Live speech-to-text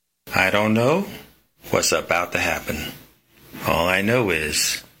I don't know what's about to happen. All I know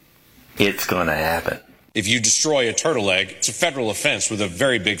is it's going to happen. If you destroy a turtle egg, it's a federal offense with a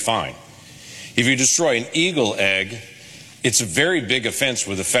very big fine. If you destroy an eagle egg, it's a very big offense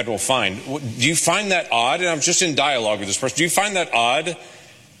with a federal fine. Do you find that odd? And I'm just in dialogue with this person. Do you find that odd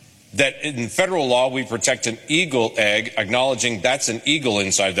that in federal law we protect an eagle egg, acknowledging that's an eagle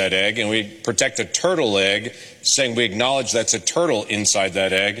inside that egg, and we protect a turtle egg, saying we acknowledge that's a turtle inside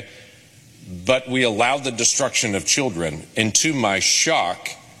that egg, but we allow the destruction of children? And to my shock,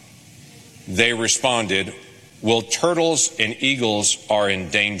 they responded, well, turtles and eagles are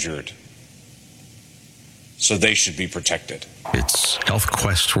endangered, so they should be protected. It's Health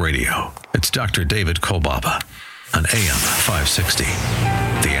Quest Radio. It's Dr. David Kolbaba on AM 560.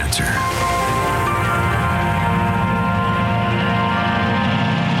 The Answer.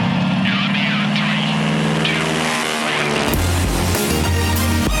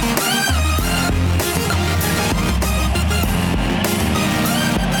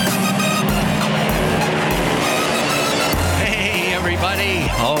 Hey, everybody.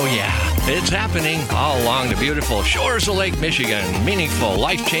 Oh, yeah. It's happening all along the beautiful shores of Lake Michigan. Meaningful,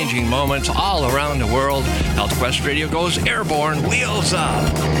 life-changing moments all around the world. Health Quest Radio goes airborne. Wheels up.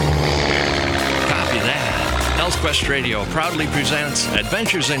 Copy that. Health Quest Radio proudly presents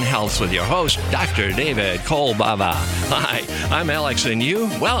Adventures in Health with your host, Dr. David Kolbaba. Hi, I'm Alex, and you?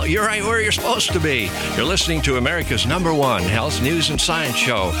 Well, you're right where you're supposed to be. You're listening to America's #1 health news and science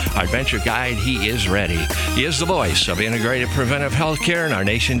show. Our adventure guide, he is ready. He is the voice of integrated preventive health care in our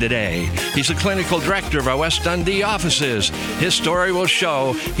nation today. He's the clinical director of our West Dundee offices. His story will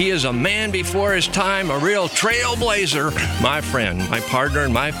show he is a man before his time, a real trailblazer. My friend, my partner,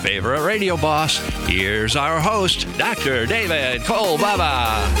 and my favorite radio boss. Here's our host, Dr. David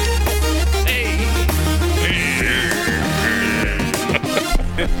Kolbaba. Hey.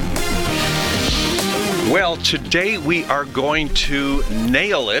 Well, today we are going to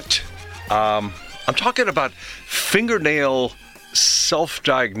nail it. I'm talking about fingernail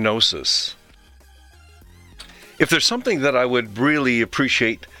self-diagnosis. If there's something that I would really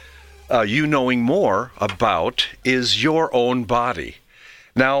appreciate you knowing more about is your own body.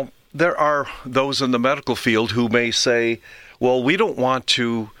 Now, there are those in the medical field who may say, well, we don't want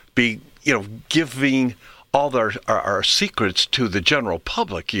to be, giving all our secrets to the general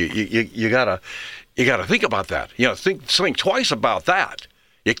public. You gotta think about that. Think twice about that.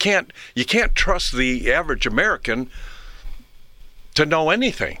 You can't trust the average American to know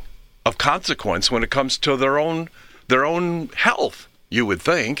anything of consequence when it comes to their own health, you would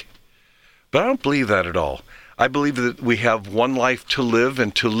think. But I don't believe that at all. I believe that we have one life to live,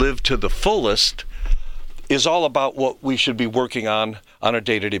 and to live to the fullest is all about what we should be working on a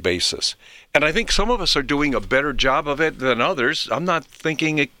day-to-day basis. And I think some of us are doing a better job of it than others. I'm not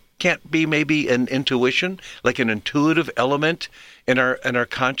thinking it can't be maybe an intuition, like an intuitive element in our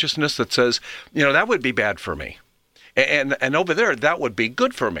consciousness that says, that would be bad for me. And over there, that would be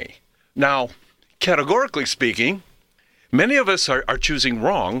good for me. Now, categorically speaking, many of us are choosing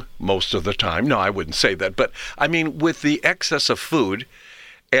wrong most of the time. No, I wouldn't say that. But, with the excess of food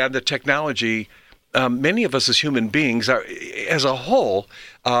and the technology, many of us as human beings, as a whole,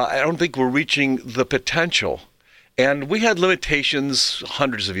 I don't think we're reaching the potential. And we had limitations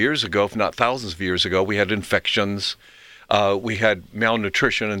hundreds of years ago, if not thousands of years ago. We had infections. We had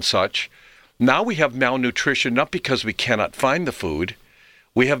malnutrition and such. Now we have malnutrition not because we cannot find the food.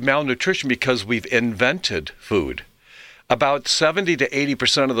 We have malnutrition because we've invented food. About 70 to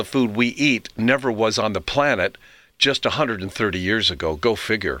 80% of the food we eat never was on the planet just 130 years ago. Go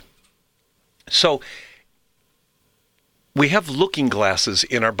figure. So we have looking glasses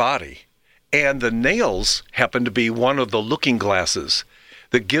in our body, and the nails happen to be one of the looking glasses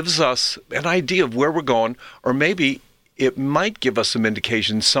that gives us an idea of where we're going, or maybe it might give us some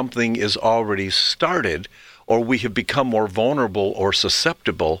indication something is already started, or we have become more vulnerable or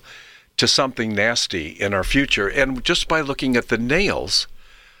susceptible to something nasty in our future. And just by looking at the nails,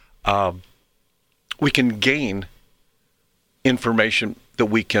 we can gain information that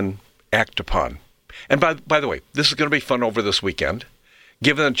we can act upon. And by the way, this is going to be fun over this weekend,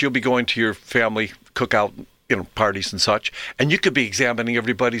 given that you'll be going to your family cookout, parties and such, and you could be examining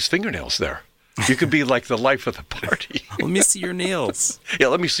everybody's fingernails there. You could be like the life of the party. Let me see your nails. Yeah,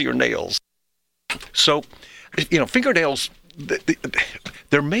 let me see your nails. So, fingernails,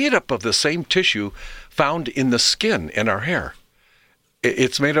 they're made up of the same tissue found in the skin in our hair.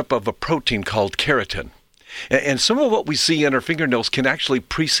 It's made up of a protein called keratin. And some of what we see in our fingernails can actually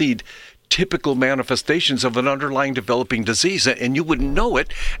precede typical manifestations of an underlying developing disease, and you wouldn't know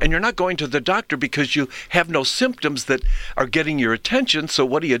it, and you're not going to the doctor because you have no symptoms that are getting your attention. So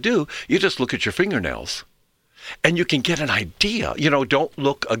what do? You just look at your fingernails, and you can get an idea. Don't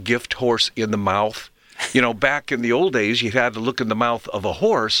look a gift horse in the mouth. Back in the old days, you had to look in the mouth of a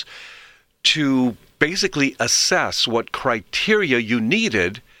horse to basically assess what criteria you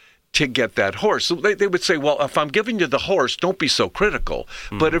needed to get that horse. So they would say, well, if I'm giving you the horse, don't be so critical.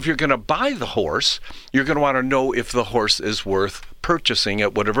 But if you're going to buy the horse, you're going to want to know if the horse is worth purchasing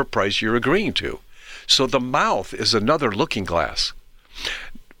at whatever price you're agreeing to. So the mouth is another looking glass.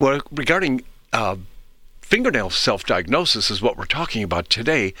 Well, regarding fingernail self-diagnosis is what we're talking about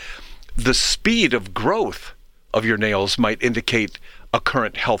today. The speed of growth of your nails might indicate a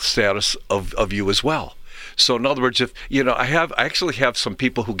current health status of you as well. So in other words, if I actually have some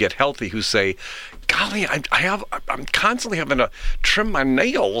people who get healthy who say, golly, I'm constantly having to trim my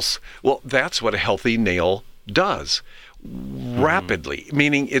nails. Well, that's what a healthy nail does. Rapidly,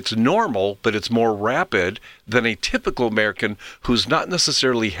 meaning it's normal, but it's more rapid than a typical American who's not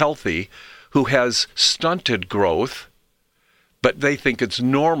necessarily healthy, who has stunted growth, but they think it's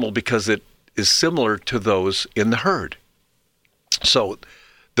normal because it is similar to those in the herd. So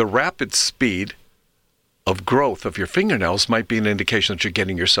the rapid speed of growth of your fingernails might be an indication that you're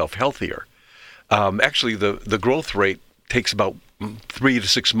getting yourself healthier. Actually, the growth rate takes about 3 to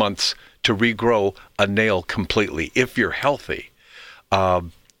 6 months to regrow a nail completely if you're healthy.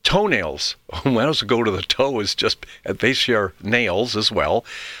 Toenails, when I was go to the toe, is just, they share nails as well.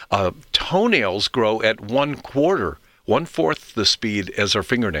 Toenails grow at 1/4 the speed as our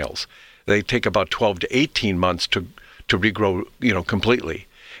fingernails. They take about 12 to 18 months to regrow, completely.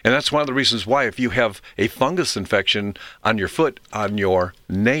 And that's one of the reasons why if you have a fungus infection on your foot, on your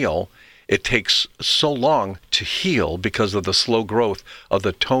nail, it takes so long to heal because of the slow growth of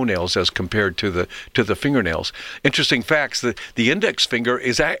the toenails as compared to the fingernails. Interesting facts, the index finger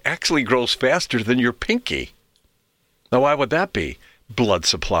actually grows faster than your pinky. Now, why would that be? Blood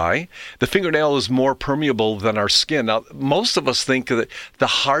supply. The fingernail is more permeable than our skin. Now, most of us think that the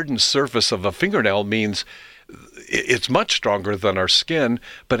hardened surface of a fingernail means it's much stronger than our skin,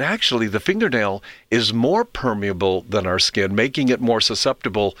 but actually the fingernail is more permeable than our skin, making it more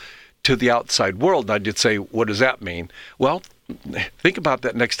susceptible to the outside world. Now, you'd say, what does that mean? Well, think about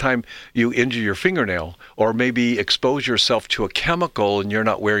that next time you injure your fingernail, or maybe expose yourself to a chemical and you're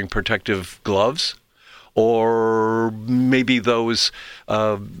not wearing protective gloves, or maybe those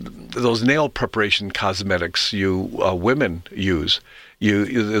nail preparation cosmetics women use.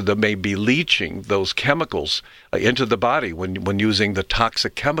 There may be leaching those chemicals into the body when using the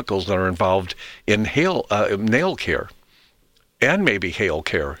toxic chemicals that are involved in nail care. And maybe hail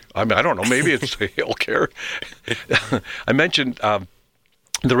care. I mean, I don't know. Maybe it's hail care. I mentioned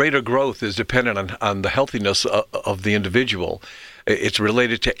the rate of growth is dependent on the healthiness of the individual. It's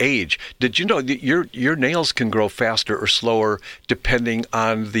related to age. Did you know that your nails can grow faster or slower depending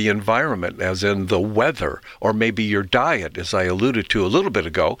on the environment, as in the weather, or maybe your diet, as I alluded to a little bit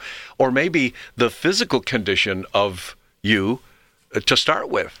ago, or maybe the physical condition of you to start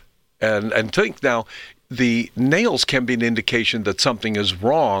with? And think now, the nails can be an indication that something is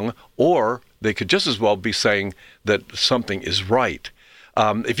wrong, or they could just as well be saying that something is right.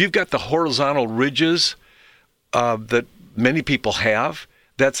 If you've got the horizontal ridges that many people have,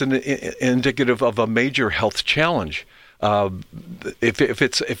 that's an indicative of a major health challenge. If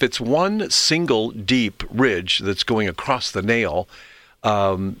it's one single deep ridge that's going across the nail,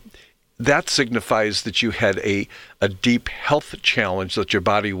 that signifies that you had a deep health challenge that your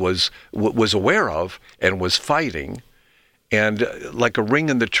body was aware of and was fighting. And like a ring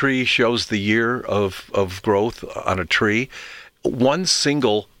in the tree shows the year of growth on a tree, one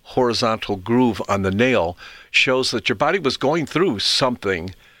single horizontal groove on the nail shows that your body was going through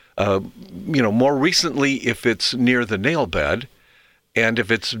something, more recently if it's near the nail bed, and if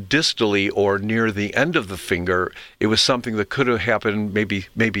it's distally or near the end of the finger, it was something that could have happened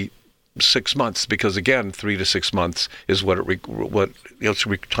maybe 6 months, because again, 3 to 6 months is what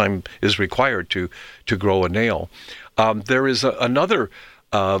time is required to grow a nail. There is another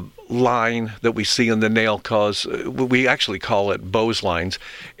line that we see in the nail, cause we actually call it Bowes lines,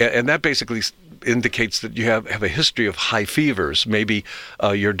 and that basically indicates that you have a history of high fevers. Maybe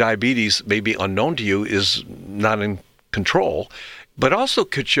your diabetes, maybe unknown to you, is not in control, but also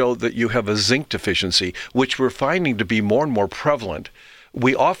could show that you have a zinc deficiency, which we're finding to be more and more prevalent.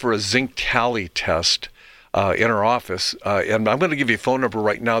 We offer a zinc tally test in our office, and I'm going to give you a phone number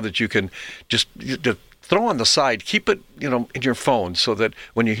right now that you can just throw on the side. Keep it, in your phone, so that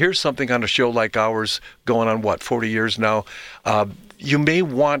when you hear something on a show like ours, going on 40 years now, you may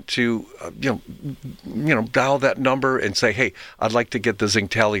want to, dial that number and say, hey, I'd like to get the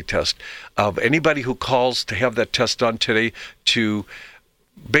zinc tally test. Anybody who calls to have that test done today to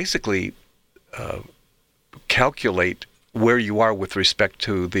basically calculate where you are with respect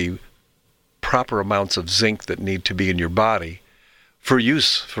to the proper amounts of zinc that need to be in your body for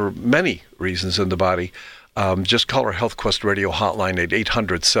use for many reasons in the body, just call our Health Quest Radio hotline at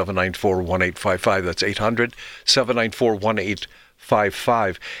 800-794-1855. That's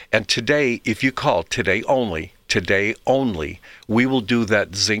 800-794-1855. And today, if you call today only, we will do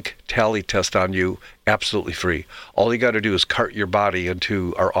that zinc tally test on you absolutely free. All you got to do is cart your body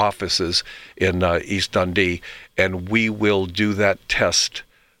into our offices in East Dundee, and we will do that test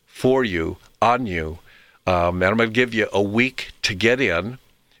for you, on you. And I'm going to give you a week to get in,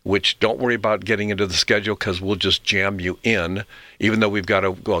 which don't worry about getting into the schedule because we'll just jam you in. Even though we've got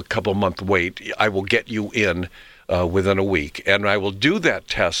a couple of month wait, I will get you in within a week. And I will do that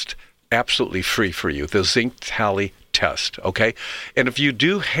test absolutely free for you, the zinc tally test, okay? And if you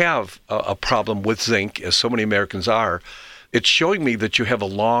do have a problem with zinc, as so many Americans are, it's showing me that you have a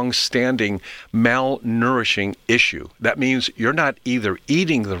long-standing malnourishing issue. That means you're not either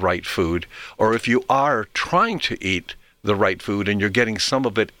eating the right food, or if you are trying to eat the right food and you're getting some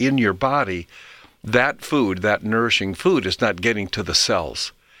of it in your body, that food, that nourishing food, is not getting to the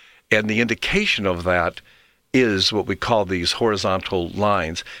cells. And the indication of that is what we call these horizontal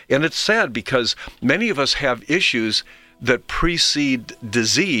lines. And it's sad because many of us have issues that precede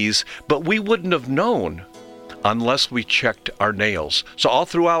disease, but we wouldn't have known unless we checked our nails. So all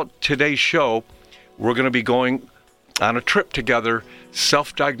throughout today's show, we're going to be going on a trip together,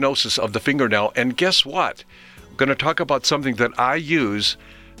 self-diagnosis of the fingernail. And guess what? I'm going to talk about something that I use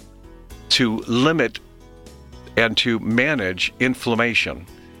to limit and to manage inflammation.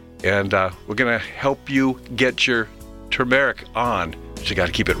 And we're going to help you get your turmeric on. But you got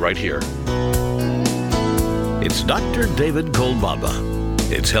to keep it right here. It's Dr. David Kolbaba.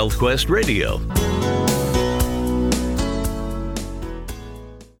 It's Health Quest Radio.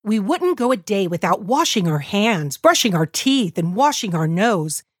 We wouldn't go a day without washing our hands, brushing our teeth, and washing our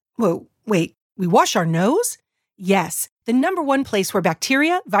nose. Whoa, wait, we wash our nose? Yes, the number one place where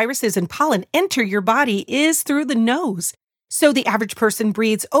bacteria, viruses, and pollen enter your body is through the nose. So the average person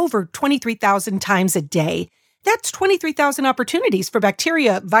breathes over 23,000 times a day. That's 23,000 opportunities for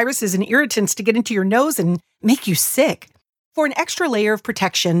bacteria, viruses, and irritants to get into your nose and make you sick. For an extra layer of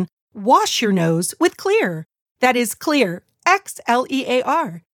protection, wash your nose with Xlear. That is Xlear,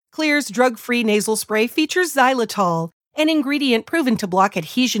 Xlear. Xlear's drug-free nasal spray features xylitol, an ingredient proven to block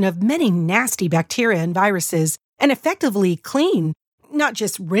adhesion of many nasty bacteria and viruses, and effectively clean. Not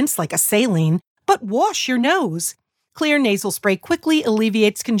just rinse like a saline, but wash your nose. Xlear nasal spray quickly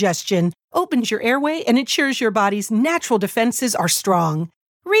alleviates congestion, opens your airway, and ensures your body's natural defenses are strong.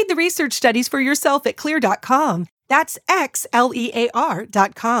 Read the research studies for yourself at Xlear.com. That's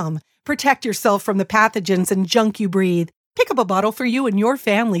Xlear.com. Protect yourself from the pathogens and junk you breathe. Pick up a bottle for you and your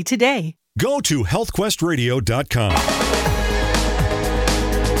family today. Go to healthquestradio.com.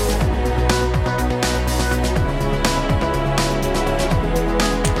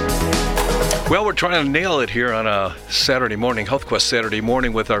 Well, we're trying to nail it here on a Saturday morning, Health Quest Saturday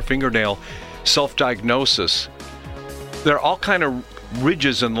morning, with our fingernail self-diagnosis. There are all kind of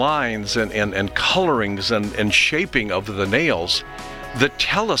ridges and lines and colorings and shaping of the nails that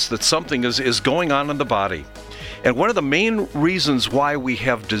tell us that something is going on in the body. And one of the main reasons why we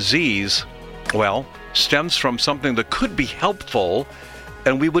have disease, well, stems from something that could be helpful,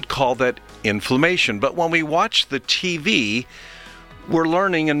 and we would call that inflammation. But when we watch the TV, we're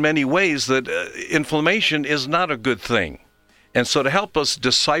learning in many ways that inflammation is not a good thing. And so to help us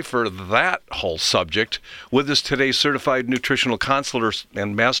decipher that whole subject, with us today, certified nutritional counselor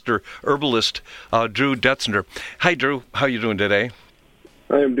and master herbalist, Drew Detzner. Hi, Drew. How are you doing today?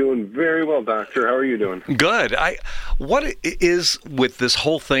 I am doing very well, doctor. How are you doing? Good. What is with this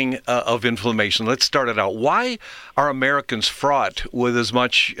whole thing of inflammation? Let's start it out. Why are Americans fraught with as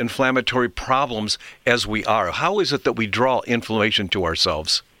much inflammatory problems as we are? How is it that we draw inflammation to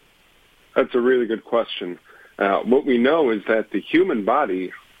ourselves? That's a really good question. What we know is that the human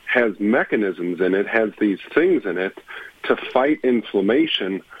body has mechanisms in it, has these things in it to fight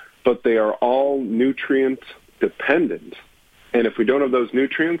inflammation, but they are all nutrient dependent. And if we don't have those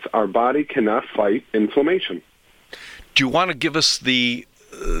nutrients, our body cannot fight inflammation. Do you want to give us the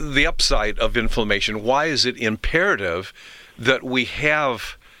upside of inflammation? Why is it imperative that we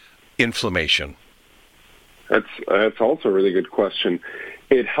have inflammation? That's also a really good question.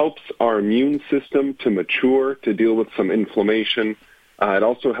 It helps our immune system to mature, to deal with some inflammation. It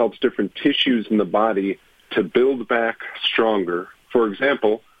also helps different tissues in the body to build back stronger For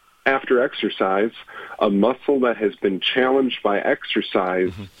example, after exercise, a muscle that has been challenged by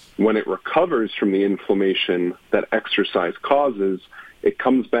exercise, when it recovers from the inflammation that exercise causes, it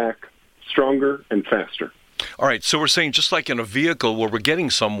comes back stronger and faster. All right, so we're saying just like in a vehicle where we're getting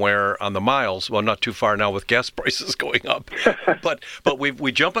somewhere on the miles, well, not too far now with gas prices going up, but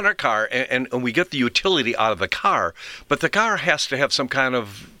we jump in our car and we get the utility out of the car, but the car has to have some kind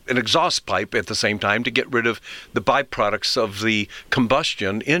of an exhaust pipe at the same time to get rid of the byproducts of the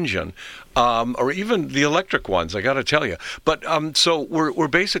combustion engine, or even the electric ones, I got to tell you. But so we're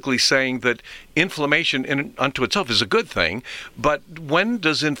basically saying that inflammation in unto itself is a good thing, but when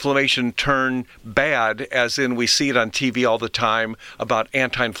does inflammation turn bad, as in we see it on TV all the time about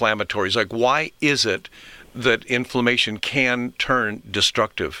anti-inflammatories? Like, why is it that inflammation can turn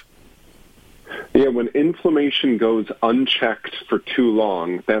destructive? Yeah, when inflammation goes unchecked for too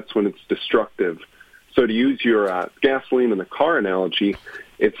long, that's when it's destructive. So to use your gasoline in the car analogy,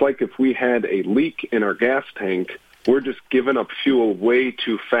 it's like if we had a leak in our gas tank, we're just giving up fuel way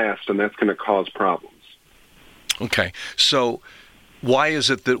too fast, and that's going to cause problems. Okay, so why is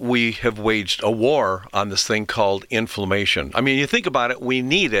it that we have waged a war on this thing called inflammation? I mean, you think about it, we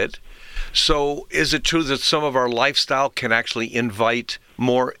need it. So is it true that some of our lifestyle can actually invite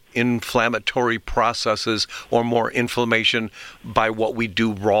more inflammatory processes or more inflammation by what we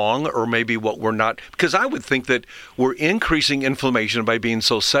do wrong, or maybe what we're not? Because I would think that we're increasing inflammation by being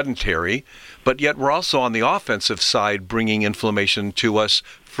so sedentary, but yet we're also on the offensive side bringing inflammation to us.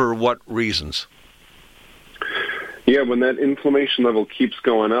 For what reasons? Yeah, when that inflammation level keeps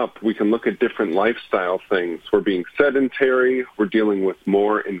going up, we can look at different lifestyle things. We're being sedentary. We're dealing with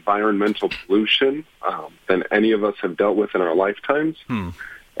more environmental pollution than any of us have dealt with in our lifetimes.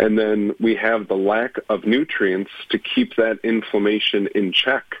 And then we have the lack of nutrients to keep that inflammation in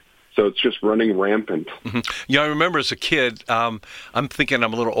check. So it's just running rampant. Yeah, I remember as a kid, I'm thinking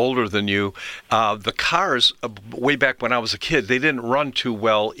I'm a little older than you, the cars, way back when I was a kid, they didn't run too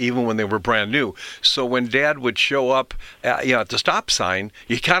well even when they were brand new. So when Dad would show up at the stop sign,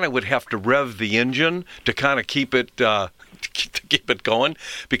 you kind of would have to rev the engine to kind of keep it going,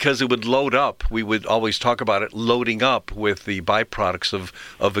 because it would load up. We would always talk about it loading up with the byproducts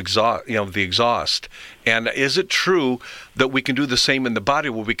of exhaust, the exhaust. And is it true that we can do the same in the body,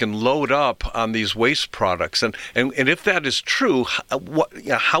 where we can load up on these waste products? And if that is true,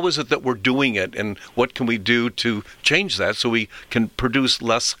 how is it that we're doing it, and what can we do to change that so we can produce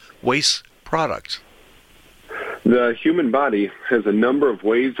less waste products? The human body has a number of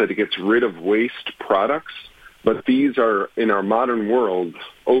ways that it gets rid of waste products, but these are, in our modern world,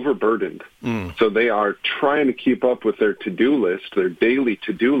 overburdened. So they are trying to keep up with their to-do list, their daily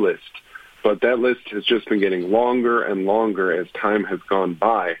to-do list, but that list has just been getting longer and longer as time has gone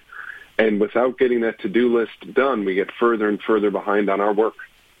by. And without getting that to-do list done, we get further and further behind on our work.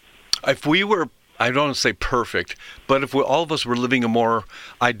 If we were, I don't want to say perfect, but if all of us were living a more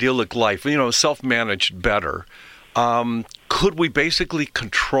idyllic life, self-managed better, could we basically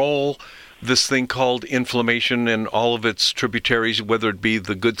control this thing called inflammation and all of its tributaries, whether it be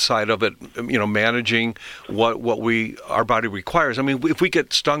the good side of it, managing what our body requires? I mean, if we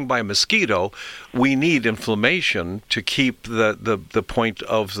get stung by a mosquito, we need inflammation to keep the point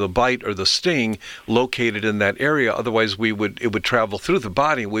of the bite or the sting located in that area. Otherwise, it would travel through the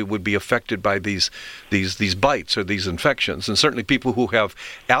body. We would be affected by these bites or these infections. And certainly people who have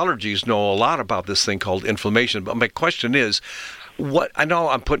allergies know a lot about this thing called inflammation. But my question is, I know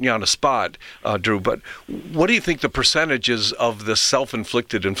I'm putting you on a spot, Drew, but what do you think the percentages of the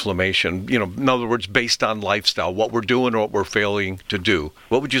self-inflicted inflammation, in other words, based on lifestyle, what we're doing or what we're failing to do?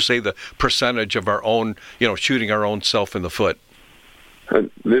 What would you say the percentage of our own, shooting our own self in the foot?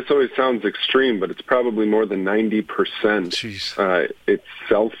 This always sounds extreme, but it's probably more than 90%. It's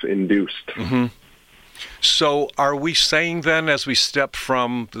self-induced. Mm-hmm. So are we saying then, as we step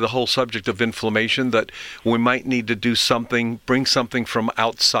from the whole subject of inflammation, that we might need to do something, bring something from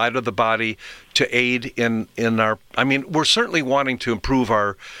outside of the body to aid in our, we're certainly wanting to improve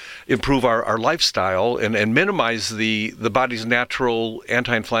our lifestyle and minimize the body's natural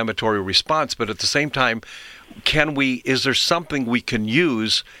anti-inflammatory response, but at the same time, is there something we can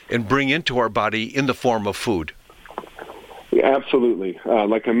use and bring into our body in the form of food? Yeah, absolutely.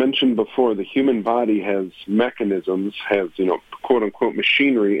 Like I mentioned before, the human body has mechanisms, has, quote-unquote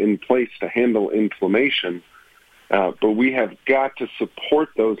machinery in place to handle inflammation, but we have got to support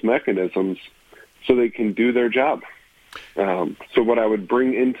those mechanisms so they can do their job. So what I would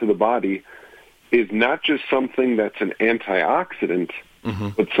bring into the body is not just something that's an antioxidant,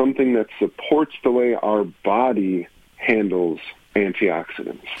 but something that supports the way our body handles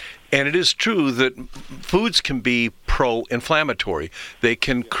antioxidants. And it is true that foods can be pro-inflammatory. They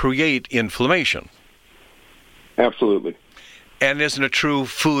can create inflammation. Absolutely. And isn't it true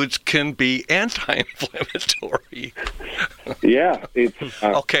foods can be anti-inflammatory? Yeah. It's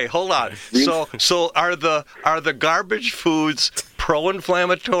okay, hold on. So are the garbage foods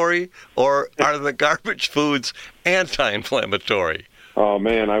pro-inflammatory, or are the garbage foods anti-inflammatory? Oh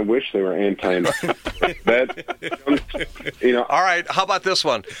man, I wish they were anti-inflammatory. All right, how about this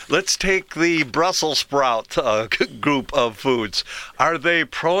one? Let's take the Brussels sprout group of foods. Are they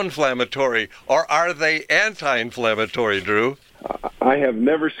pro-inflammatory or are they anti-inflammatory, Drew? I have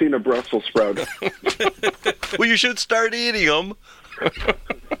never seen a Brussels sprout. Well, you should start eating them.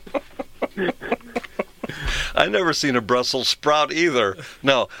 I've never seen a Brussels sprout either.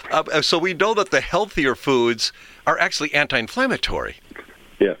 No. So we know that the healthier foods are actually anti-inflammatory.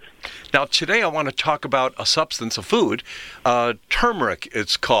 Yes. Now, today I want to talk about a substance of food. Turmeric,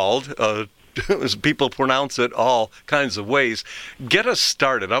 it's called. People pronounce it all kinds of ways. Get us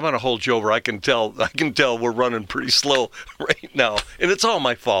started. I'm going to hold you over. I can tell we're running pretty slow right now, and it's all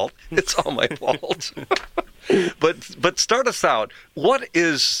my fault. It's all my fault. But start us out. What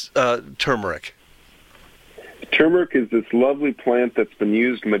is turmeric? Turmeric is this lovely plant that's been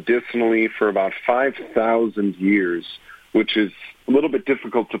used medicinally for about 5,000 years, which is a little bit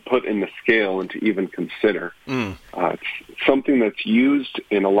difficult to put in the scale and to even consider. It's something that's used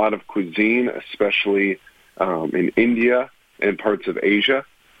in a lot of cuisine, especially in India and parts of Asia.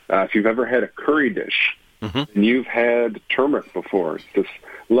 If you've ever had a curry dish, and you've had turmeric before, it's this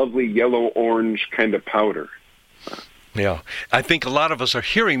lovely yellow-orange kind of powder. Yeah, I think a lot of us are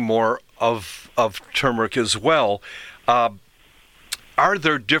hearing more of turmeric as well. Are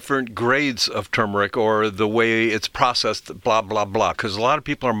there different grades of turmeric, or the way it's processed, blah, blah, blah? Because a lot of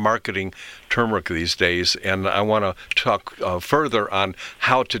people are marketing turmeric these days, and I want to talk further on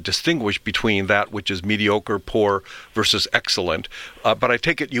how to distinguish between that which is mediocre, poor, versus excellent. But I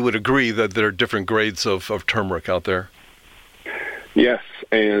take it you would agree that there are different grades of turmeric out there? Yes,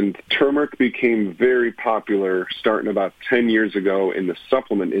 and turmeric became very popular starting about 10 years ago in the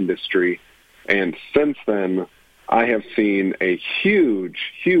supplement industry, and since then I have seen a huge,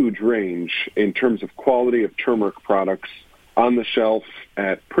 huge range in terms of quality of turmeric products on the shelf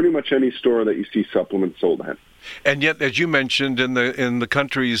at pretty much any store that you see supplements sold at. And yet, as you mentioned, in the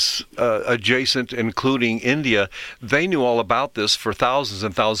countries adjacent, including India, they knew all about this for thousands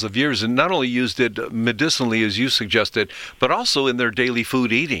and thousands of years, and not only used it medicinally, as you suggested, but also in their daily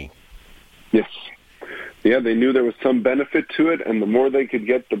food eating. Yes. Yeah, they knew there was some benefit to it, and the more they could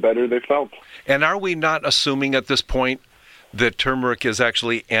get, the better they felt. And are we not assuming at this point that turmeric is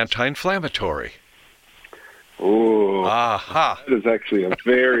actually anti-inflammatory? Oh, aha! That is actually a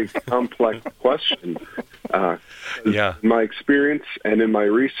very complex question. Yeah. In my experience and in my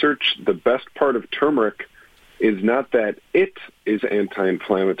research, the best part of turmeric is not that it is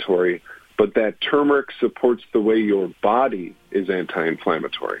anti-inflammatory, but that turmeric supports the way your body is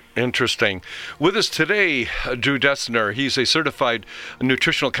anti-inflammatory. Interesting. With us today, Drew Dessner. He's a certified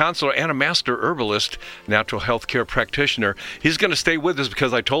nutritional counselor and a master herbalist, natural health care practitioner. He's going to stay with us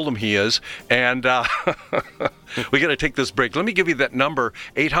because I told him he is. And we got to take this break. Let me give you that number,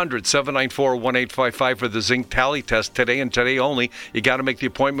 800-794-1855 for the zinc tally test today and today only. You got to make the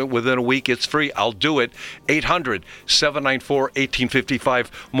appointment within a week. It's free. I'll do it. 800-794-1855.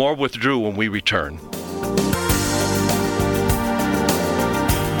 More with Drew when we return.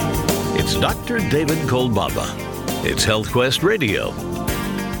 It's Dr. David Kolbaba. It's Health Quest Radio.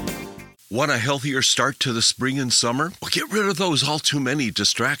 Want a healthier start to the spring and summer? Well, get rid of those all too many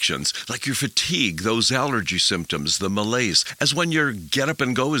distractions, like your fatigue, those allergy symptoms, the malaise, as when your get up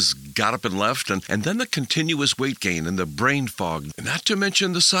and go is got up and left, and then the continuous weight gain and the brain fog, not to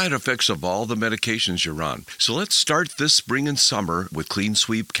mention the side effects of all the medications you're on. So let's start this spring and summer with Clean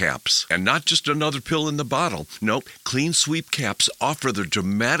Sweep Caps. And not just another pill in the bottle. Nope, Clean Sweep Caps offer the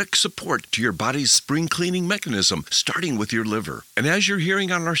dramatic support to your body's spring cleaning mechanism, starting with your liver. And as you're hearing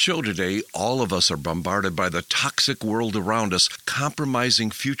on our show today, all of us are bombarded by the toxic world around us, compromising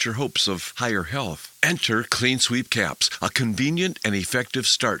future hopes of higher health. Enter Clean Sweep Caps, a convenient and effective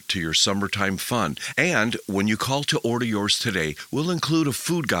start to your summertime fun. And when you call to order yours today, we'll include a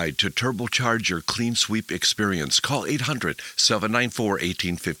food guide to turbocharge your Clean Sweep experience. Call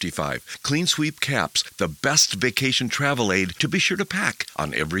 800-794-1855. Clean Sweep Caps, the best vacation travel aid to be sure to pack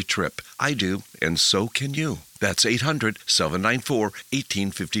on every trip. I do, and so can you. That's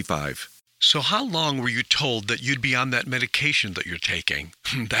 800-794-1855. So how long were you told that you'd be on that medication that you're taking?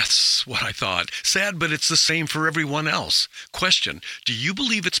 That's what I thought. Sad, but it's the same for everyone else. Question, do you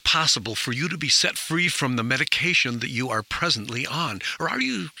believe it's possible for you to be set free from the medication that you are presently on? Or are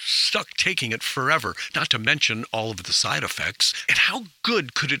you stuck taking it forever, not to mention all of the side effects? And how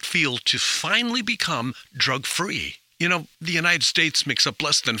good could it feel to finally become drug-free? You know, the United States makes up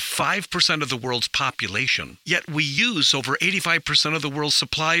less than 5% of the world's population, yet we use over 85% of the world's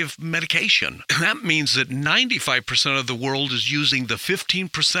supply of medication. That means that 95% of the world is using the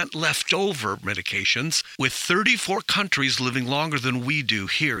 15% leftover medications, with 34 countries living longer than we do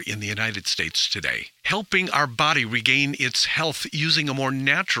here in the United States today. Helping our body regain its health using a more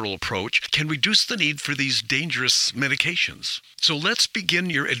natural approach can reduce the need for these dangerous medications. So let's begin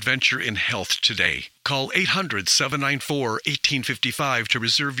your adventure in health today. Call 800-794-1855 to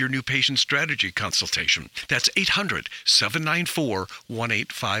reserve your new patient strategy consultation. That's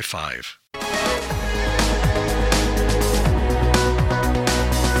 800-794-1855.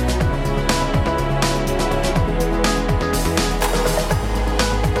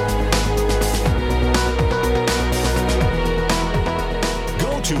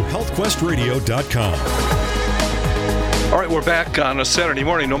 To healthquestradio.com. All right, we're back on a Saturday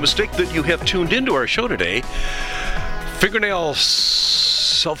morning. No mistake that you have tuned into our show today. Fingernail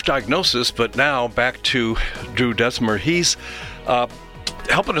self-diagnosis, but now back to Drew Detsmer. He's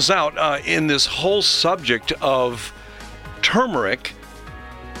helping us out in this whole subject of turmeric.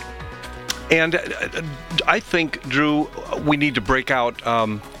 And I think, Drew, we need to break out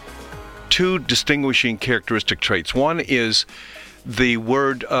two distinguishing characteristic traits. One is the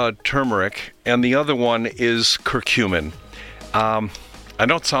word turmeric, and the other one is curcumin. I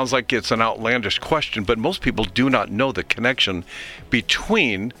know it sounds like it's an outlandish question, but most people do not know the connection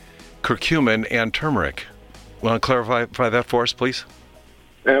between curcumin and turmeric. Want to clarify that for us, please?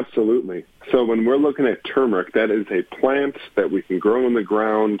 Absolutely. So when we're looking at turmeric, that is a plant that we can grow in the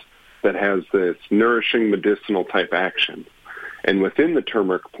ground that has this nourishing medicinal type action. And within the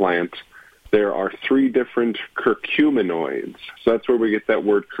turmeric plant, there are 3 different curcuminoids. So that's where we get that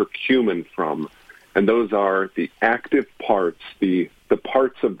word curcumin from. And those are the active parts, the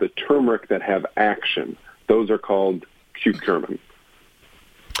parts of the turmeric that have action. Those are called curcumin.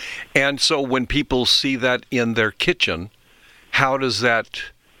 And so when people see that in their kitchen, how does that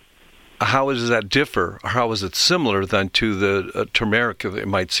differ, or how is it similar then to the turmeric that you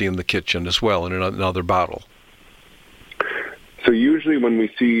might see in the kitchen as well in another bottle? So usually when we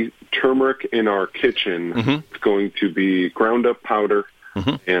see turmeric in our kitchen, it's going to be ground up powder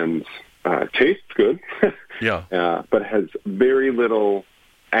and tastes good, but has very little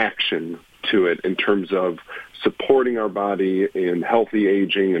action to it in terms of supporting our body in healthy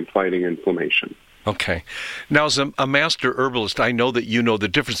aging and fighting inflammation. Okay. Now, as a master herbalist, I know that you know the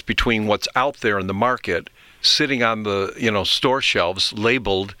difference between what's out there in the market, sitting on the store shelves,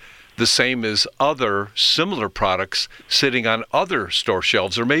 labeled the same as other similar products sitting on other store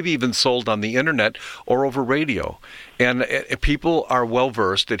shelves, or maybe even sold on the internet or over radio. And people are well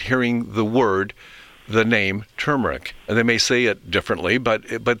versed at hearing the name turmeric, and they may say it differently, but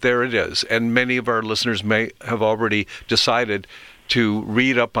there it is. And many of our listeners may have already decided to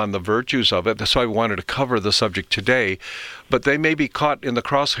read up on the virtues of it. That's why I wanted to cover the subject today. But they may be caught in the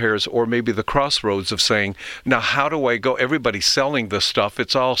crosshairs, or maybe the crossroads of saying, now how do I go? Everybody's selling this stuff.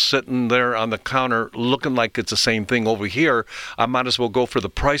 It's all sitting there on the counter looking like it's the same thing over here. I might as well go for the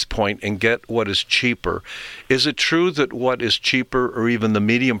price point and get what is cheaper. Is it true that what is cheaper, or even the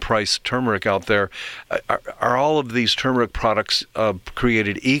medium price turmeric out there, are all of these turmeric products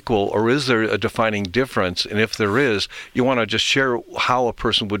created equal, or is there a defining difference? And if there is, you want to just share how a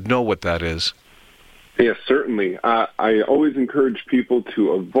person would know what that is. Yes, certainly. I always encourage people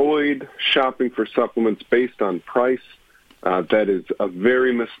to avoid shopping for supplements based on price. That is a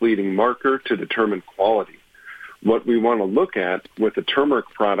very misleading marker to determine quality. What we want to look at with a turmeric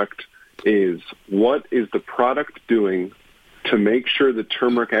product is, what is the product doing to make sure the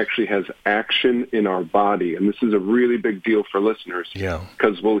turmeric actually has action in our body? And this is a really big deal for listeners,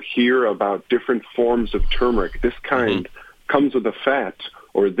 because we'll hear about different forms of turmeric. This kind comes with a fat,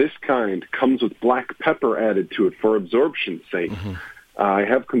 or this kind comes with black pepper added to it for absorption's sake. I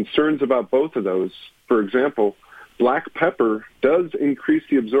have concerns about both of those. For example, black pepper does increase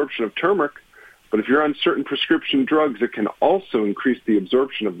the absorption of turmeric, but if you're on certain prescription drugs, it can also increase the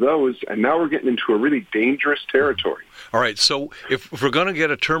absorption of those, and now we're getting into a really dangerous territory. All right, so if we're going to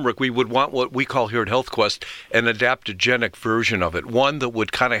get a turmeric, we would want what we call here at HealthQuest an adaptogenic version of it, one that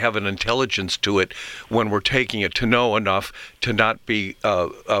would kind of have an intelligence to it when we're taking it, to know enough to not be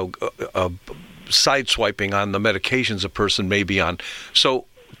sideswiping on the medications a person may be on. So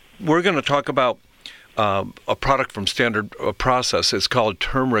we're going to talk about a product from Standard Process. It's called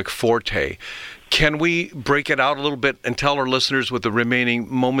Turmeric Forte. Can we break it out a little bit and tell our listeners with the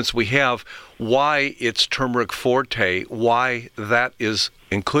remaining moments we have why it's Turmeric Forte, why that is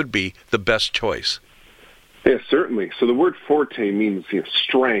and could be the best choice? Yes, certainly. So the word forte means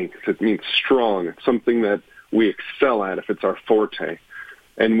strength. It means strong. It's something that we excel at if it's our forte.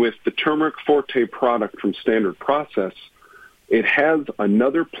 And with the Turmeric Forte product from Standard Process, it has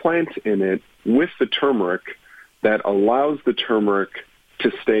another plant in it with the turmeric that allows the turmeric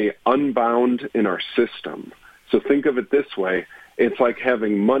to stay unbound in our system. So think of it this way. It's like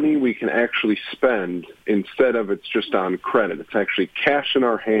having money we can actually spend instead of it's just on credit. It's actually cash in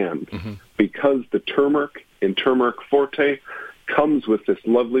our hand because the turmeric in Turmeric Forte comes with this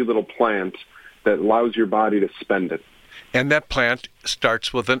lovely little plant that allows your body to spend it. And that plant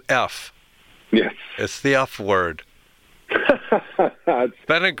starts with an F. Yes. It's the F word.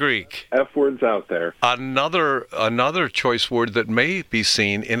 Fenugreek. F words out there. Another choice word that may be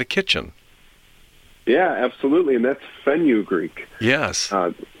seen in a kitchen. Yeah, absolutely, and that's fenugreek. Yes.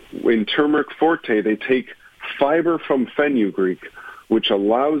 In Turmeric Forte, they take fiber from fenugreek, which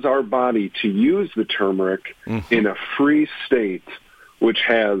allows our body to use the turmeric in a free state, which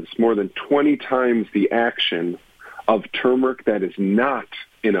has more than 20 times the action of turmeric that is not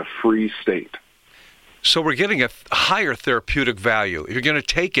in a free state. So we're getting a higher therapeutic value. If you're going to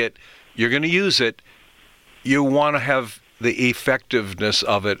take it, you're going to use it, you want to have the effectiveness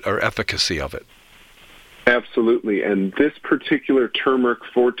of it or efficacy of it. Absolutely. And this particular Turmeric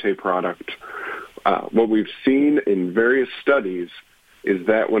Forte product, what we've seen in various studies is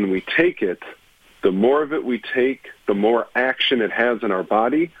that when we take it, the more of it we take, the more action it has in our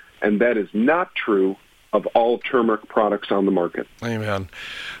body, and that is not true of all turmeric products on the market. Amen.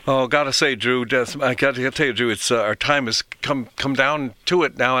 Oh, gotta say, Drew, I got to tell you, Drew, it's our time has come down to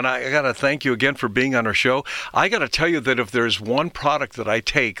it now, and I gotta thank you again for being on our show. I gotta tell you that if there's one product that I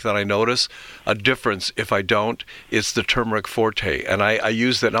take that I notice a difference if I don't, it's the Turmeric Forte, and I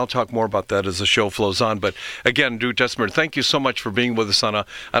use that, and I'll talk more about that as the show flows on. But again, Drew Detzmer, thank you so much for being with us on a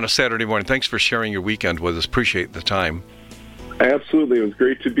Saturday morning. Thanks for sharing your weekend with us. Appreciate the time. Absolutely. It was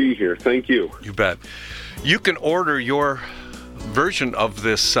great to be here. Thank you. You bet. You can order your version of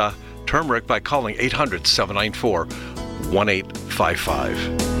this turmeric by calling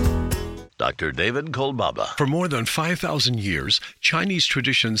 800-794-1855. Dr. David Kolbaba. For more than 5,000 years, Chinese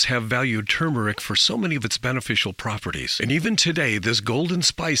traditions have valued turmeric for so many of its beneficial properties. And even today, this golden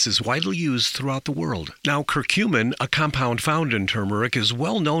spice is widely used throughout the world. Now, curcumin, a compound found in turmeric, is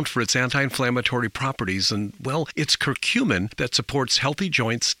well known for its anti-inflammatory properties. And, well, it's curcumin that supports healthy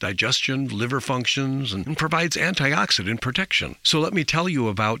joints, digestion, liver functions, and provides antioxidant protection. So let me tell you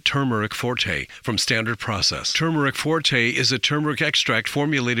about Turmeric Forte from Standard Process. Turmeric Forte is a turmeric extract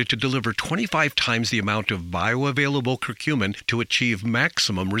formulated to deliver 25 times the amount of bioavailable curcumin to achieve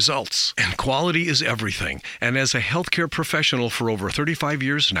maximum results. And quality is everything. And as a healthcare professional for over 35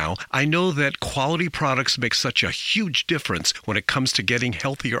 years now, I know that quality products make such a huge difference when it comes to getting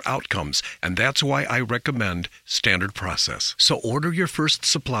healthier outcomes. And that's why I recommend Standard Process. So order your first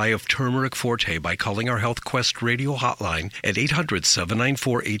supply of Turmeric Forte by calling our HealthQuest radio hotline at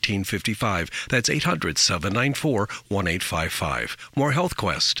 800-794-1855. That's 800-794-1855. More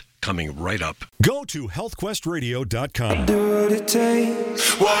HealthQuest coming right up. Go to healthquestradio.com. Do what it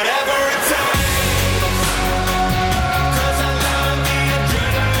takes, whatever it takes.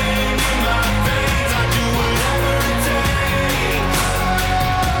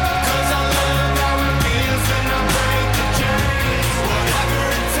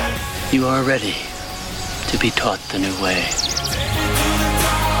 You are ready to be taught the new way.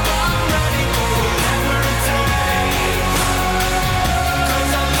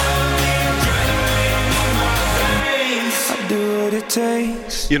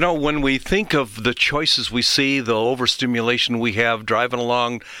 You know, when we think of the choices we see, the overstimulation we have driving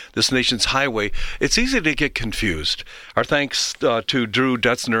along this nation's highway, it's easy to get confused. Our thanks to Drew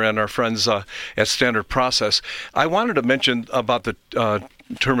Detzner and our friends at Standard Process. I wanted to mention about the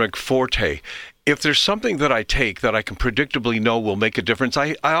Turmeric Forte. If there's something that I take that I can predictably know will make a difference,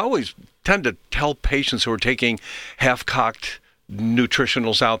 I always tend to tell patients who are taking half-cocked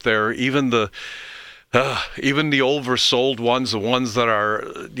nutritionals out there, even the oversold ones, the ones that are,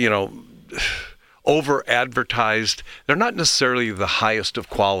 over-advertised, they're not necessarily the highest of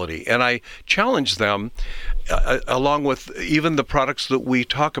quality. And I challenge them, along with even the products that we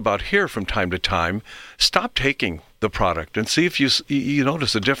talk about here from time to time, stop taking the product and see if you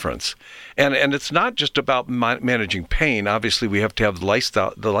notice a difference. And it's not just about managing pain. Obviously, we have to have the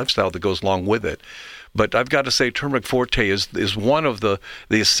lifestyle that goes along with it. But I've got to say, turmeric forte is one of the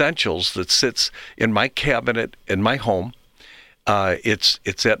essentials that sits in my cabinet in my home.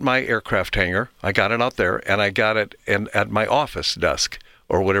 It's at my aircraft hangar. I got it out there, and I got it at my office desk,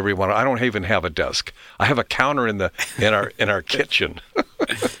 or whatever you want. I don't even have a desk. I have a counter in our kitchen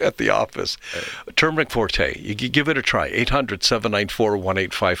at the office. Turmeric forte. You give it a try.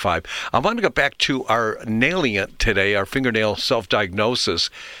 800-794-1855. I want to go back to our nailing it today, our fingernail self-diagnosis,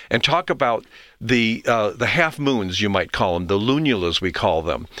 and talk about the half moons, you might call them, the lunulas we call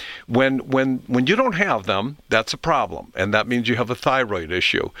them. When you don't have them, that's a problem, and that means you have a thyroid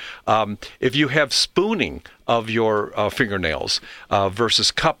issue. If you have spooning of your fingernails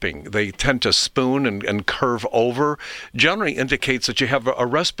versus cupping, they tend to spoon and curve over, generally indicates that you have a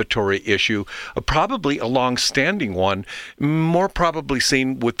respiratory issue, probably a long-standing one, more probably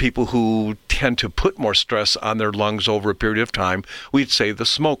seen with people who tend to put more stress on their lungs over a period of time. We'd say the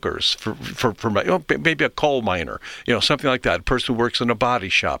smokers, for maybe a coal miner, something like that, a person who works in a body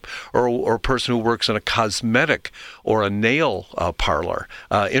shop, or a person who works in a cosmetic or a nail parlor.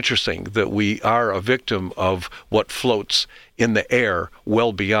 Interesting that we are a victim of what floats in the air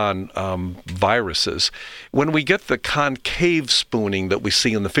well beyond viruses. When we get the concave spooning that we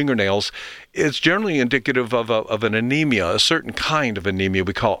see in the fingernails, it's generally indicative of an anemia, a certain kind of anemia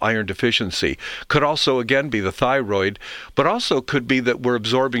we call iron deficiency. Could also, again, be the thyroid, but also could be that we're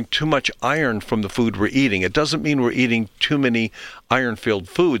absorbing too much iron from the food we're eating. It doesn't mean we're eating too many iron-filled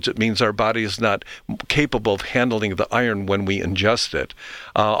foods. It means our body is not capable of handling the iron when we ingest it.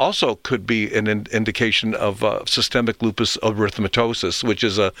 Also could be an indication of systemic lupus erythematosus, which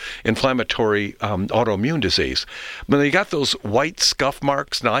is an inflammatory autoimmune disease. When you got those white scuff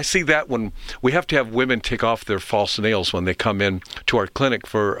marks, now I see that when we have to have women take off their false nails when they come in to our clinic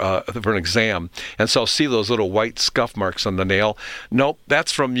for an exam, and so I'll see those little white scuff marks on the nail. Nope,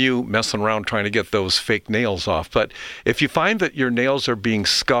 that's from you messing around trying to get those fake nails off. But if you find that your nails are being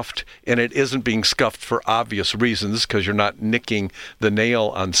scuffed, and it isn't being scuffed for obvious reasons because you're not nicking the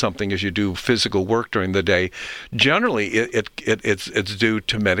nail on something as you do physical work during the day, generally it's due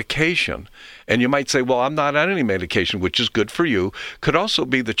to medication. And you might say, well, I'm not on any medication, which is good for you. Could also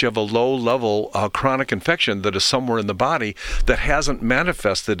be that you have a low-level chronic infection that is somewhere in the body that hasn't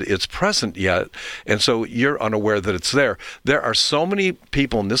manifested its present yet, and so you're unaware that it's there. There are so many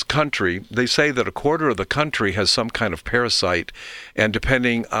people in this country, they say that a quarter of the country has some kind of parasite, and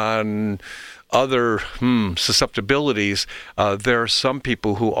depending on other susceptibilities, there are some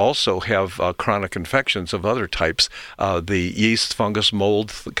people who also have chronic infections of other types, the yeast, fungus,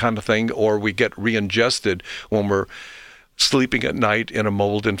 mold kind of thing, or we get re-ingested when we're sleeping at night in a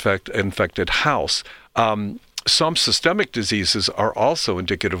mold-infected house. Some systemic diseases are also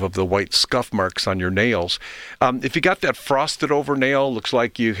indicative of the white scuff marks on your nails. If you got that frosted over nail, looks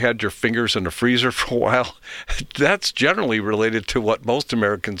like you had your fingers in a freezer for a while, that's generally related to what most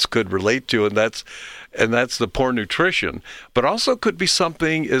Americans could relate to, and that's the poor nutrition. But also could be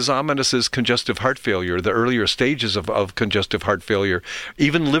something as ominous as congestive heart failure, the earlier stages of congestive heart failure,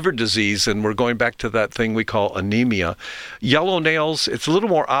 even liver disease, and we're going back to that thing we call anemia. Yellow nails, it's a little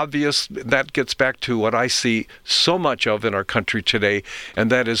more obvious. That gets back to what I see so much of in our country today,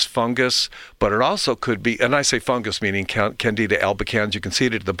 and that is fungus. But it also could be, and I say fungus meaning Candida albicans, you can see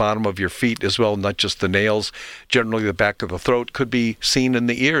it at the bottom of your feet as well, not just the nails. Generally the back of the throat could be seen in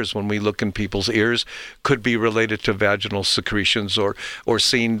the ears when we look in people's ears. Could be related to vaginal secretions or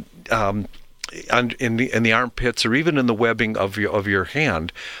seen in the armpits or even in the webbing of your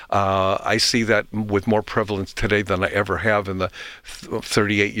hand. I see that with more prevalence today than I ever have in the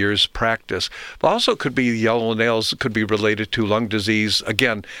 38 years practice. But also could be yellow nails, could be related to lung disease.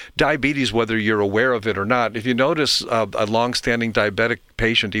 Again, diabetes, whether you're aware of it or not. If you notice a long-standing diabetic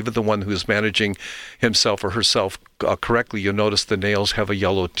patient, even the one who's managing himself or herself correctly, you'll notice the nails have a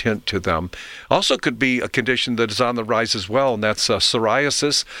yellow tint to them. Also could be a condition that is on the rise as well, and that's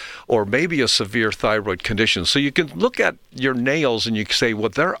psoriasis or maybe a severe thyroid condition. So you can look at your nails and you can say, well,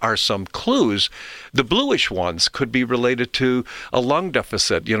 there are some clues. The bluish ones could be related to a lung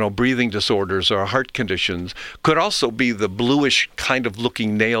deficit, breathing disorders or heart conditions. Could also be the bluish kind of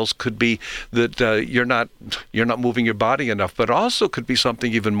looking nails, could be that you're not moving your body enough, but also could be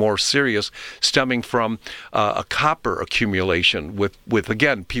something even more serious stemming from a copper accumulation with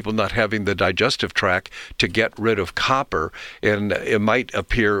again, people not having the digestive tract to get rid of copper. And it might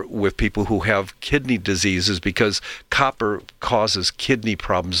appear with people who have kidney diseases because copper causes kidney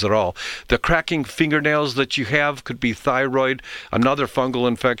problems at all. The cracking fingernails that you have could be thyroid, another fungal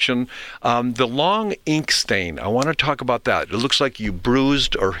infection. The long ink stain, I want to talk about that. It looks like you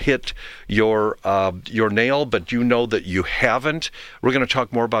bruised or hit your nail, but you know that you haven't. We're going to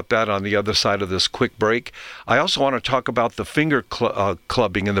talk more about that on the other side of this quick break. I also want to talk about the finger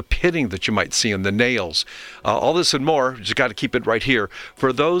clubbing and the pitting that you might see in the nails. All this and more, you got to keep it right here.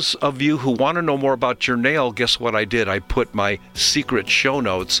 For those of you who want to know more about your nail, guess what I did? I put my secret show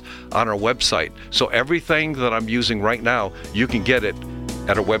notes on our website. So everything that I'm using right now, you can get it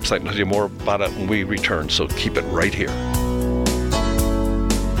at our website. I'll tell you more about it when we return, so keep it right here.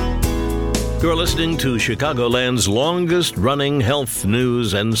 You're listening to Chicagoland's longest-running health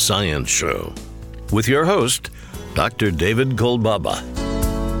news and science show with your host, Dr. David Kolbaba.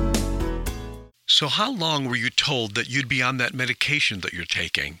 So how long were you told that you'd be on that medication that you're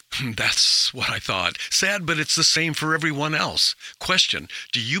taking? That's what I thought. Sad, but it's the same for everyone else. Question,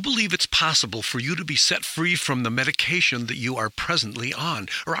 do you believe it's possible for you to be set free from the medication that you are presently on?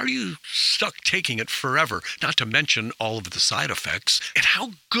 Or are you stuck taking it forever, not to mention all of the side effects? And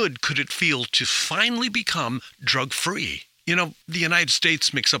how good could it feel to finally become drug-free? You know, the United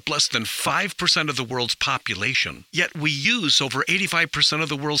States makes up less than 5% of the world's population, yet we use over 85% of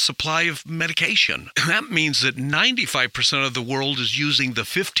the world's supply of medication. That means that 95% of the world is using the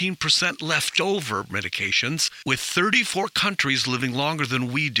 15% leftover medications, with 34 countries living longer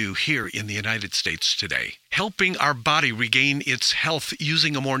than we do here in the United States today. Helping our body regain its health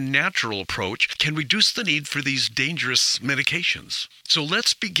using a more natural approach can reduce the need for these dangerous medications. So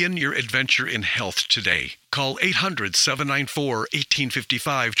let's begin your adventure in health today. Call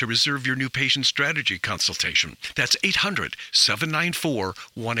 800-794-1855 to reserve your new patient strategy consultation. That's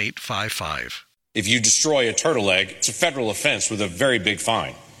 800-794-1855. If you destroy a turtle egg, it's a federal offense with a very big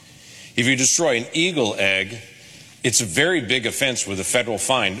fine. If you destroy an eagle egg, it's a very big offense with a federal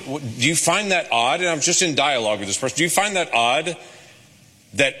fine. Do you find that odd? And I'm just in dialogue with this person. Do you find that odd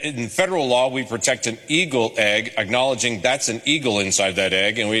that in federal law we protect an eagle egg, acknowledging that's an eagle inside that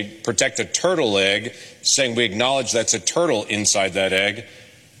egg, and we protect a turtle egg, saying we acknowledge that's a turtle inside that egg,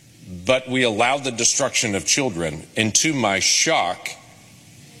 but we allow the destruction of children? And to my shock,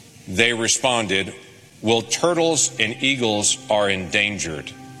 they responded, well, turtles and eagles are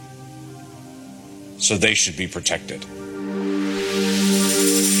endangered, so they should be protected.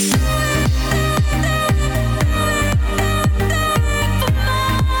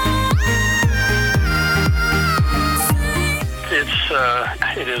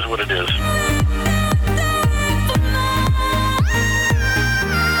 It is what it is.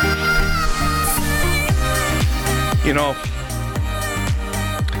 You know,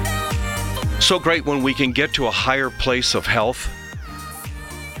 so great when we can get to a higher place of health.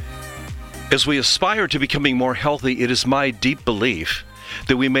 As we aspire to becoming more healthy, it is my deep belief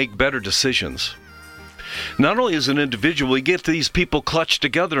that we make better decisions. Not only as an individual, we get these people clutched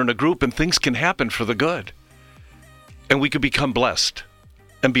together in a group and things can happen for the good. And we could become blessed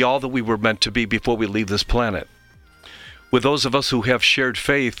and be all that we were meant to be before we leave this planet. With those of us who have shared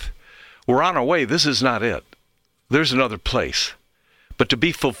faith, we're on our way. This is not it. There's another place. But to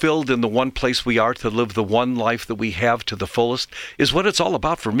be fulfilled in the one place we are, to live the one life that we have to the fullest, is what it's all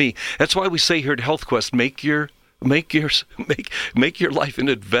about for me. That's why we say here at HealthQuest, make your life an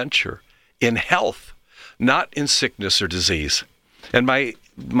adventure in health, not in sickness or disease. And my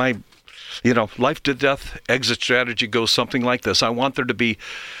life to death exit strategy goes something like this. I want there to be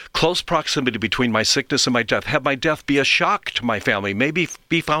close proximity between my sickness and my death. Have my death be a shock to my family, maybe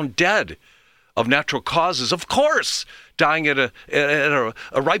be found dead of natural causes, of course, dying at a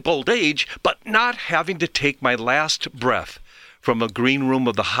ripe old age, but not having to take my last breath from a green room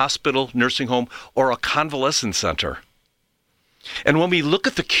of the hospital, nursing home, or a convalescent center. And when we look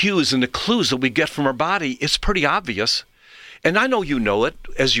at the cues and the clues that we get from our body, it's pretty obvious. And I know you know it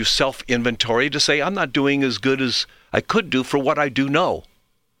as you self-inventory to say, I'm not doing as good as I could do for what I do know.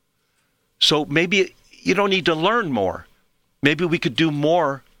 So maybe you don't need to learn more. Maybe we could do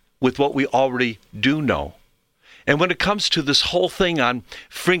more with what we already do know. And when it comes to this whole thing on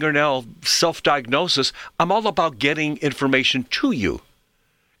fingernail self-diagnosis, I'm all about getting information to you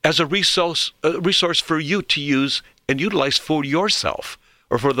as a resource for you to use and utilize for yourself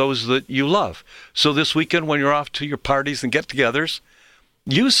or for those that you love. So this weekend when you're off to your parties and get-togethers,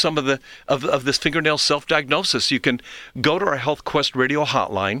 use some of this fingernail self-diagnosis. You can go to our HealthQuest radio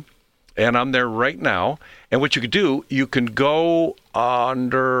hotline, and I'm there right now. And what you could do, you can go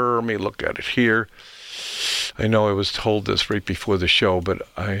under, let me look at it here. I know I was told this right before the show, but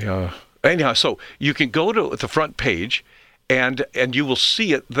anyhow, so you can go to the front page, and you will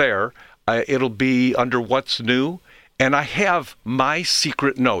see it there. It'll be under What's New, and I have my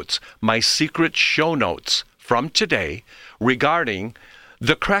secret notes, my secret show notes from today regarding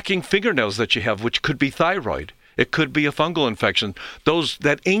the cracking fingernails that you have, which could be thyroid. It could be a fungal infection.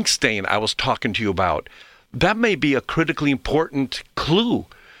 That ink stain I was talking to you about, that may be a critically important clue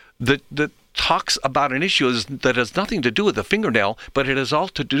that talks about an issue that has nothing to do with the fingernail, but it has all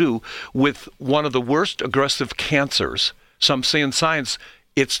to do with one of the worst aggressive cancers. Some say in science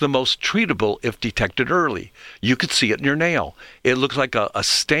it's the most treatable if detected early. You could see it in your nail. It looks like a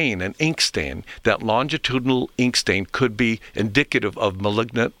stain, an ink stain. That longitudinal ink stain could be indicative of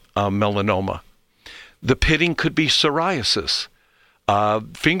malignant melanoma. The pitting could be psoriasis.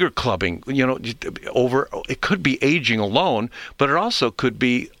 Finger clubbing, it could be aging alone, but it also could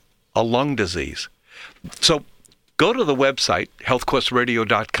be a lung disease. So go to the website,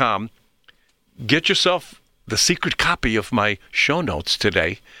 healthquestradio.com, get yourself the secret copy of my show notes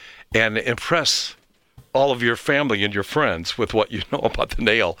today, and impress all of your family and your friends with what you know about the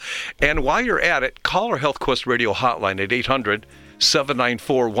nail. And while you're at it, call our HealthQuest Radio hotline at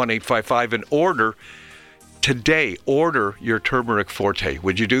 800-794-1855 and order your Turmeric Forte.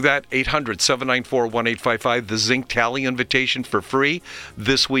 Would you do that? 800-794-1855. The Zinc Tally invitation for free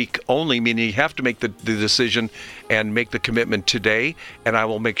this week only, meaning you have to make the decision and make the commitment today, and I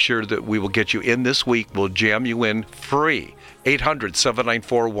will make sure that we will get you in this week. We'll jam you in free.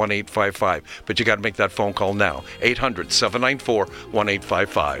 800-794-1855. But you got to make that phone call now.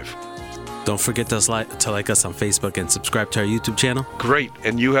 800-794-1855. Don't forget to like us on Facebook and subscribe to our YouTube channel. Great.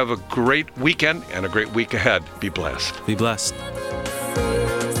 And you have a great weekend and a great week ahead. Be blessed. Be blessed.